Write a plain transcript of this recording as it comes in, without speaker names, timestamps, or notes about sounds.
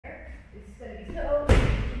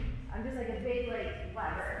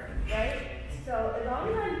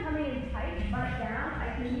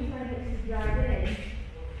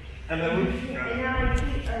And then we. And now my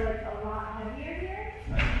feet are like a lot heavier here.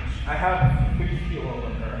 I have 50 kilos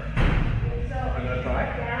on her. So I'm gonna try.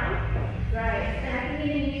 Down. Right. And I can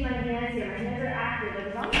even use my hands here. My hands are active. Like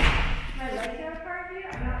as long as my legs are apart here,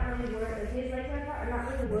 I'm not really worried. Like his legs are apart, I'm not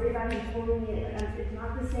really worried about him pulling me. Like it's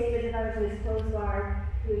not the same as if I was in his closed guard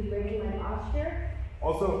who was breaking my posture.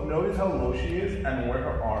 Also, notice how low she is and where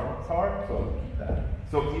her arms are. So keep that.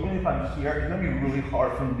 So even if I'm here, it's gonna be really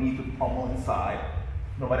hard for me to pummel inside,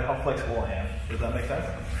 no matter how flexible I am. Does that make sense?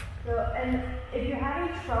 So, and if you're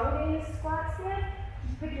having trouble getting the squats yet,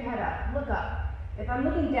 just put your head up, look up. If I'm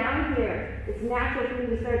looking down here, it's natural for me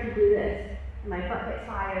to start to do this. And my butt gets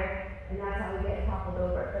higher, and that's how we get toppled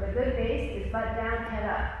over. But a good base is butt down, head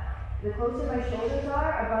up. The closer my shoulders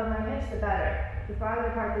are above my hips, the better. The farther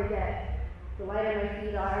apart they get, the lighter my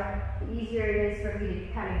feet are, the easier it is for me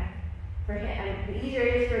to kind of, the easier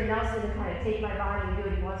it is for Nelson to kind of take my body and do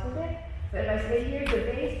what he wants with it. But if I stay here, good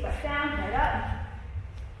base, butt down, head up,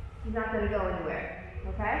 he's not going to go anywhere,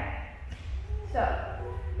 okay? So,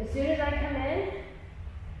 as soon as I come in,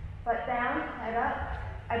 butt down, head up,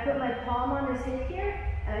 I put my palm on his hip here,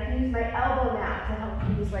 and I can use my elbow now to help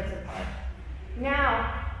keep his legs apart.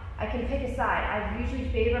 Now, I can pick a side. I usually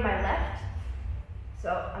favor my left,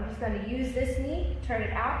 so I'm just going to use this knee, turn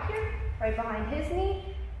it out here, right behind his knee.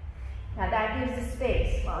 Now that gives the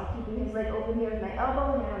space while I'm keeping his leg open here with my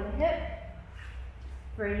elbow and on the hip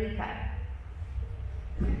for a knee cut.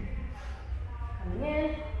 Coming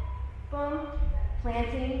in, boom,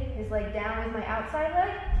 planting his leg down with my outside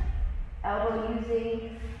leg, elbow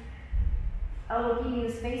keeping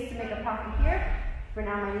the space to make a pocket here. For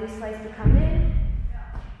now my knee slice to come in,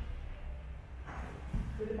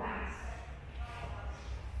 through the pass.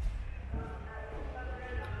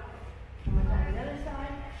 One more time the other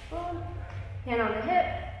side, boom, hand on the hip,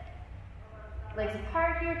 legs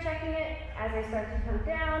apart here, checking it. As I start to come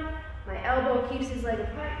down, my elbow keeps his leg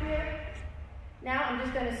apart here. Now I'm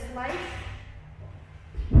just going to slice.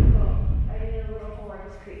 Boom. I need a little hole I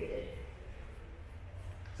just created.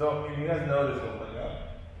 So if you guys notice,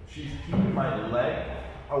 she's keeping my leg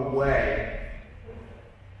away.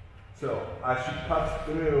 So as she cuts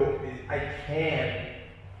through, I can't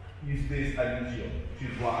use this as a shield.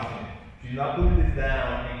 She's blocking. She's not putting this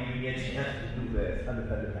down and giving me a chance to do this and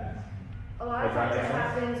defend the pass. A lot of times this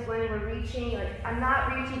happens when we're reaching, like I'm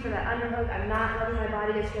not reaching for that underhook, I'm not letting my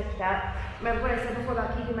body get stretched out. Remember what I said before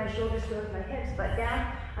about keeping my shoulders still with my hips, but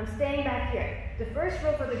down, I'm staying back here. The first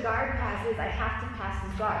rule for the guard pass is I have to pass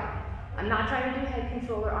his guard. I'm not trying to do head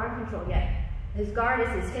control or arm control yet. His guard is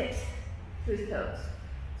his hips to his toes.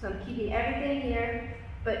 So I'm keeping everything here,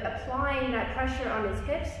 but applying that pressure on his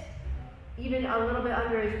hips, even a little bit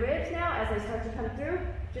under his ribs now as I start to come through,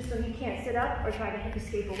 just so he can't sit up or try to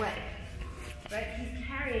escape away. Right? He's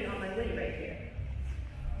carrying all my weight right here.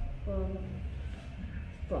 Boom.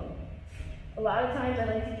 Boom. A lot of times I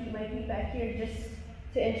like to keep my feet back here just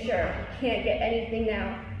to ensure he can't get anything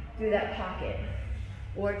now through that pocket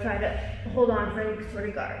or try to hold on for any sort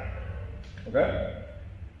of guard. Okay.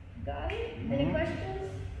 Got it? Any questions?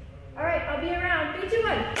 All right, I'll be around. 3, 2,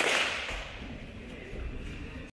 1.